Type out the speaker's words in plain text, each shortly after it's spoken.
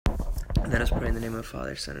Let us pray in the name of the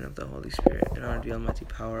Father, Son, and of the Holy Spirit. In honor of the almighty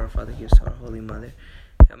power our Father gives to our Holy Mother.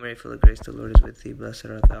 Hail Mary, full of grace, the Lord is with thee. Blessed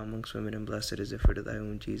art thou amongst women, and blessed is the fruit of thy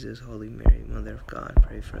womb, Jesus. Holy Mary, Mother of God,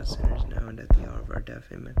 pray for us sinners now and at the hour of our death.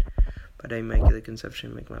 Amen. By thy immaculate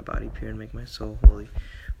conception, make my body pure and make my soul holy.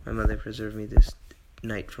 My Mother, preserve me this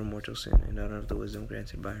night from mortal sin, in honor of the wisdom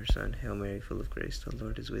granted by her Son. Hail Mary, full of grace, the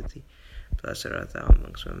Lord is with thee. Blessed art thou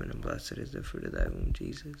amongst women, and blessed is the fruit of thy womb,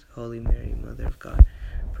 Jesus. Holy Mary, Mother of God,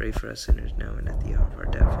 pray for us sinners now and at the hour of our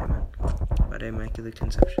death. Amen. By thy immaculate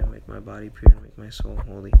conception, make my body pure and make my soul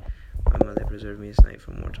holy. My Mother, preserve me this night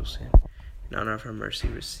from mortal sin. In honor of her mercy,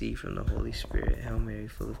 receive from the Holy Spirit. Hail Mary,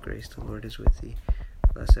 full of grace, the Lord is with thee.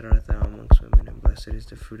 Blessed art thou amongst women, and blessed is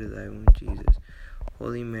the fruit of thy womb, Jesus.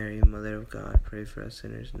 Holy Mary, Mother of God, pray for us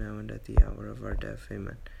sinners now and at the hour of our death.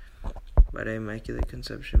 Amen. By thy immaculate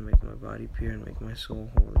conception, make my body pure and make my soul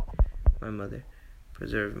holy. My Mother,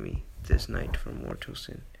 preserve me this night from mortal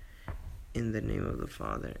sin. In the name of the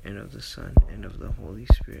Father, and of the Son, and of the Holy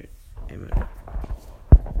Spirit. Amen.